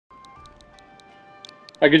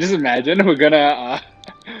I can just imagine we're gonna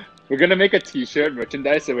make a T-shirt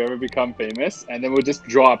merchandise if we ever become famous, and then we'll just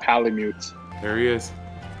draw a Palamute. There he is.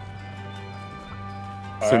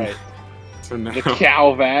 Alright. So now, The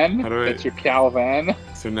cow van. How do I- That's your cow van.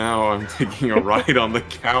 so now I'm taking a ride on the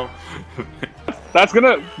cow. That's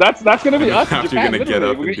gonna be us. In After Japan, you're gonna get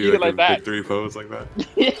up we're and gonna do eat it like like a that. victory pose like that.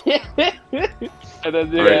 And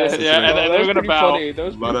then Alright, so and then we're gonna bow. That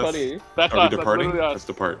was pretty funny. That's Are we us. That's departing? literally us. Let's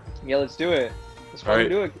depart. Yeah, let's do it. Let's Alright. fucking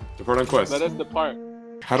do it. Depart on quest. Let us depart.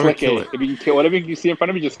 How do I Click kill A. it? If you can kill whatever you see in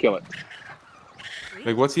front of you, just kill it.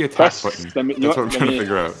 Like, what's the attack Press- button? let me- you That's know what I'm what, trying let to me-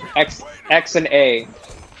 figure out. X and A.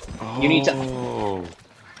 Oh. You need to-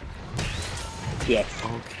 Yes.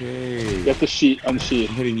 Okay. Get the sheet, unsheath.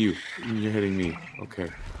 I'm hitting you. You're hitting me. Okay.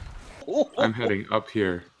 I'm heading up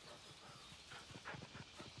here.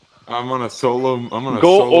 I'm on a solo.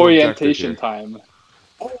 Goal orientation time.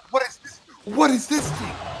 Oh, what is this? What is this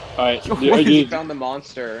thing? Alright, Yo, you, what is You you, found the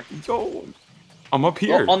monster. Yo, I'm up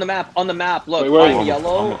here. Oh, on the map. Look, Wait, where are I'm you?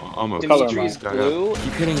 yellow. I'm a Dimitri's color blue. I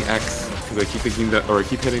keep hitting X because I keep thinking that, or I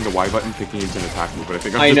keep hitting the Y button thinking it's an attack move, but I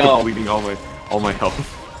think I'm I just know. depleting all my health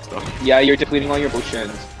stuff. Yeah, you're depleting all your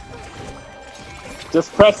potions.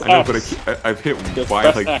 just press I know, X. but I've hit Just Y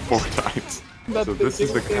press like X. 4 times. That So this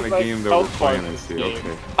is the thing kind of like game that we're South Park playing. I see. game.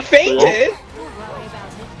 Okay. I fainted.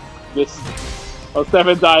 This. Oh,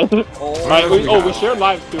 Stefan died. Oh, Alright, we Yeah. share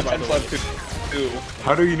lives too, by Ten the plus way. 2.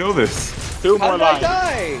 How do you know this? 2 How more did I lives.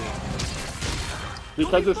 die?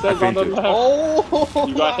 Because it says on the fainted. left. Oh!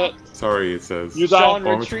 You got hit. Sorry, it says. You Sean,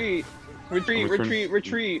 died. retreat.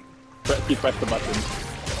 Retreat. Keep press the button.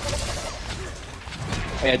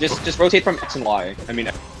 Yeah, just rotate from X and Y. I mean,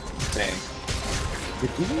 A.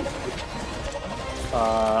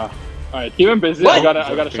 Alright, keep him busy. What?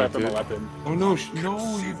 I gotta sharpen my weapon. Oh no!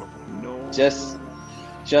 No!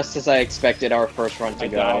 Just as I expected our first run to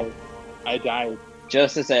go. I died.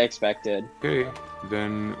 Just as I expected. Okay,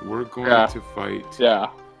 then we're going Yeah. to fight. Yeah.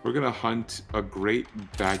 We're gonna hunt a great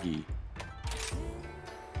baggy.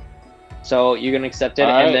 So you're gonna accept it,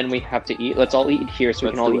 Alright. and then we have to eat. Let's all eat here, so we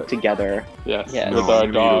Let's can all do eat it. together. Yes. Yes. With No, our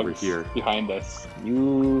I'm gonna eat over dogs here. behind us.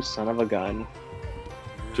 You son of a gun.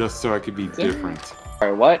 Just so I could be different.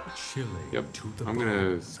 Alright, what? Yep. I'm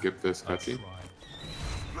gonna skip this cutscene.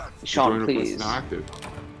 Sean, Join request please. now active.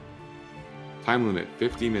 Time limit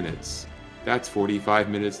 50 minutes. That's 45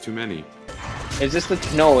 minutes too many. Is this the?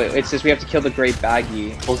 No, it says we have to kill the great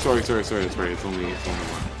baggy. Oh, sorry. That's right. It's only one.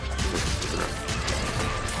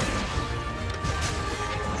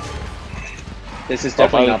 This is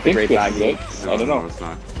definitely not the think great this baggy. is it. I don't know. No, it's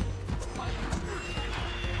not.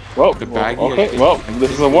 Whoa. The baggy. Okay. I think- Well, I this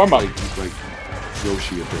think is a warm up. Like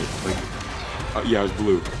Yoshi a bit. Like, yeah, it's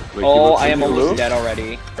blue. Like, he Oh, looks I like am Yoshi. almost dead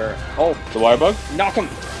already. Oh, The wire bug? knock him!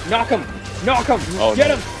 Knock him! Knock him! Oh, Get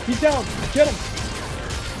no. him! He's down! Get him!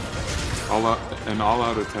 An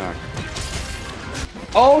all-out attack.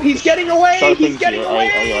 Oh, he's getting away! He's Sharpens getting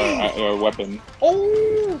away! your weapon.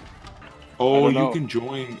 Oh! Oh, don't know. you can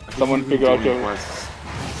join. I think Someone you can figure out join your- quests.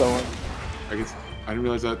 Someone. I guess I didn't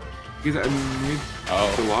realize that because I made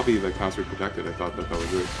the lobby like password protected. I thought that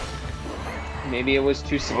was it. Maybe it was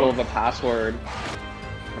too simple of a password.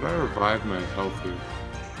 How do I revive my health here?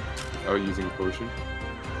 Without using a potion?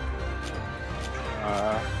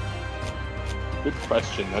 Good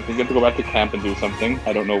question. I think I have to go back to camp and do something.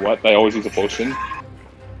 I don't know what. I always use a potion.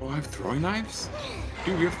 Oh, I have throwing knives?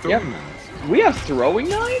 Dude, we have throwing Yep. knives. We have throwing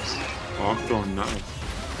knives? Oh, I'm throwing knives.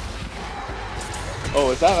 Oh,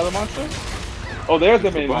 is that another monster? Oh, there's the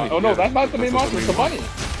main bunny, monster. Oh no, yeah. that's not the main That's monster. not It's the the main bunny.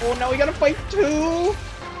 Oh, now we gotta fight two!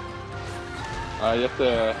 You have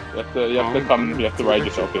to ride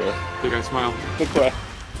yourself here. Big eye smile. Good quest.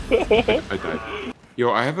 I died.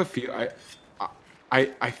 Yo, I have a feel. I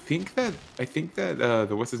think that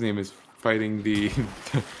the what's his name is fighting the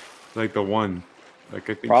like the one. Like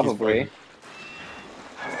I think Probably.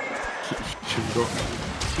 Should we go?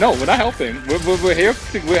 No, we're not helping. We're here.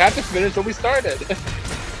 We have to finish what we started.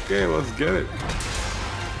 Okay, let's get it.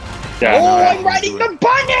 Yeah. Oh, no, I'm riding the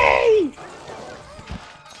bunny!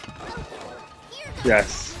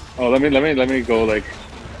 Yes. Oh, let me go like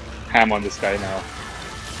ham on this guy now.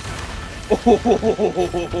 Oh,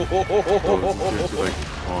 this is like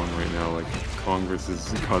Kong right now, like Kong versus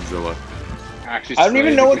Godzilla. Actually, I don't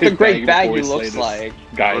even know what the great baggy before we looks slay this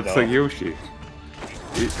like. Guy, Looks though. like Yoshi.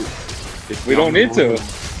 We don't need to.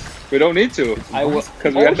 We don't need to. I will.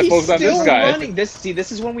 Because we have to he's focus on this still guy. running. This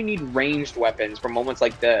is when we need ranged weapons for moments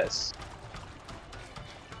like this.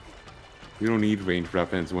 We don't need ranged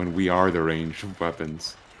weapons when we are the ranged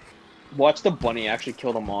weapons. Watch the bunny actually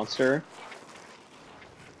kill the monster.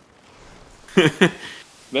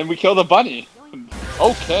 Then we kill the bunny.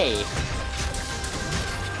 Okay.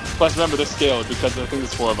 Plus, remember the scale because I think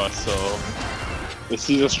there's 4 of us, so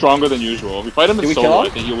he's stronger than usual. If we fight him in solo, I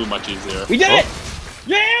think he'll be much easier. We did it!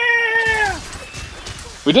 Yeah!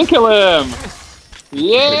 We did kill him!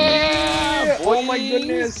 Yeah! Oh my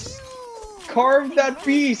goodness! Carve that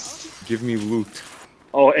beast! Give me loot.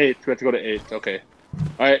 Oh, 8. We have to go to 8. Okay.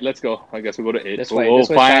 Alright, let's go. I guess we'll go to 8. This way, We'll this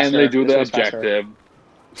way's finally faster. do the This way's faster. objective.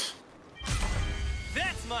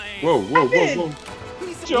 Whoa, whoa, whoa,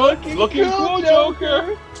 whoa. Looking cool,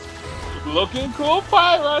 Joker! Looking cool,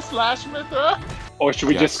 Pyra / Mithra! Or should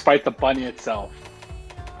we just fight the bunny itself?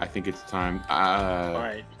 I think it's time.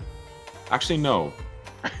 Alright. Actually, no.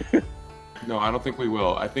 No, I don't think we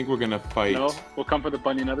will. I think we're gonna fight. No? We'll come for the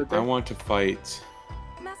bunny another day? I want to fight.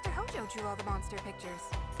 Master Hojo drew all the monster pictures.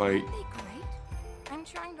 Fight. Aren't they great? I'm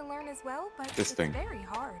trying to learn as well, but This it's thing. very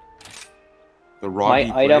hard. The WROGGI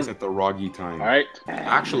My plays item- at the WROGGI time. Alright.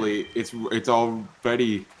 Actually, it's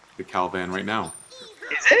already the Calvan right now.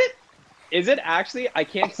 Is it? Is it actually? I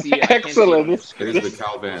can't see it. I can't see Excellent! it. It is the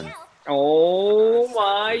Calvan. Oh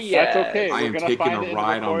my yeah. That's okay. I We're am gonna taking find it a in the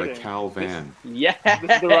ride on the recording. Calvan. Yes. This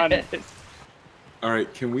is the run. All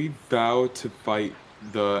right, can we vow to fight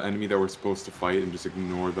the enemy that we're supposed to fight and just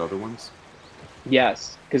ignore the other ones?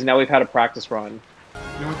 Yes, because now we've had a practice run.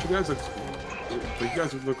 You know what, you guys look. You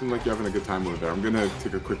guys are looking like you're having a good time over there. I'm gonna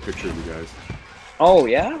take a quick picture of you guys. Oh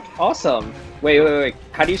yeah, awesome. Wait.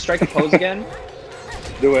 How do you strike a pose again?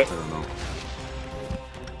 Do it. I don't know.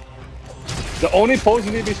 The only pose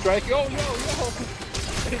you need to be striking. Oh, yo!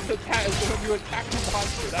 It's when you attack the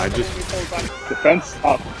monster. That's I the just- only pose on defense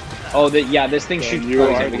up. Oh, yeah, this thing shoots you are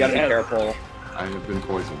poison. We gotta be dead. careful. I have been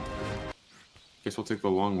poisoned. Guess we'll take the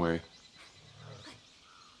long way.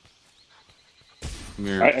 Come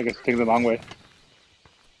here. Alright, I guess take the long way.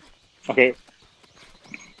 Okay.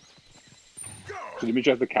 So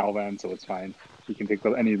Dimitri has the Calvan, so it's fine. He can take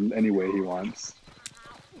the any way he wants.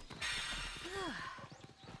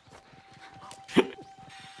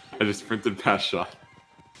 I just sprinted past shot.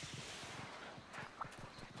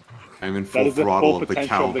 I'm in That full is the throttle full of the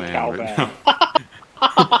potential of the Calvan right Calvan. now.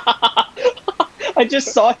 I just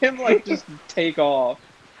saw him like just take off.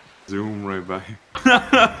 Zoom right by.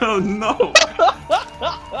 Oh no!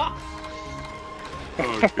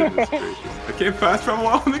 Oh goodness gracious! I can't fast travel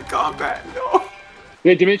while I'm in combat. No.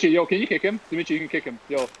 Yeah, Dimitri, yo, can you kick him? Dimitri, you can kick him.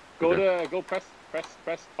 Yo, Okay. go press pause,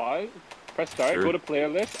 press start, Sure. go to player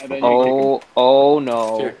list, and then you can kick him. Oh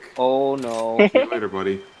no. Kick. Oh no. See you later,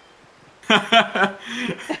 buddy.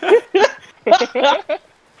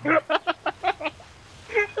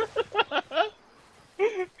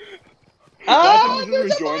 Oh, Imagine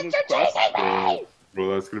just rejoin this quest.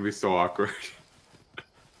 Bro, that's gonna be so awkward.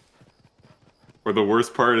 Or the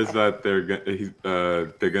worst part is that they're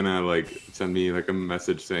gonna like send me like a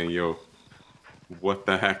message saying, "Yo, what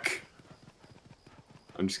the heck?"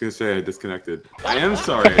 I'm just gonna say I disconnected. I am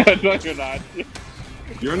sorry. No, you're not.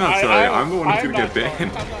 You're not sorry. I'm the one who's I'm gonna get not sorry.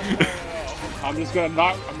 banned. I'm just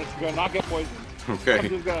gonna not get poisoned. I'm Okay.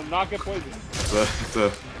 just gonna not get poisoned.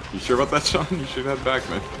 You sure about that, Sean? You should head back,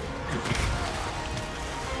 man.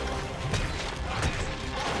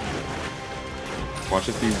 Watch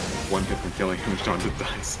us be one hit from killing him, Sean just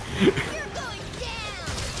dies.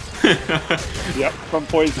 Yep, from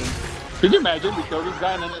poison. Can you imagine we kill this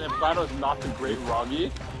guy and then it found out it's not the great Roggi?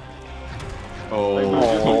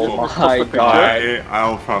 Oh my god.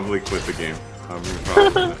 I'll probably quit the game. Probably.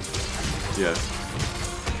 Yes.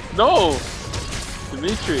 No!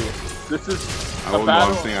 Dimitri, this is I a will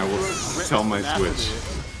battle say I will for sell my tenacity. Switch.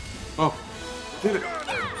 Oh, did it.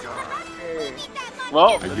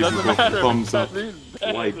 Well, I it give you doesn't both matter. a thumbs up. because he's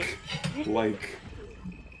dead. Like,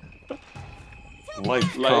 Like,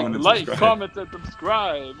 comment, and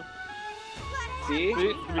subscribe. See? See,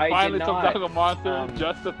 we I finally did took not. down a monster,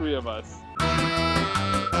 just the 3 of us.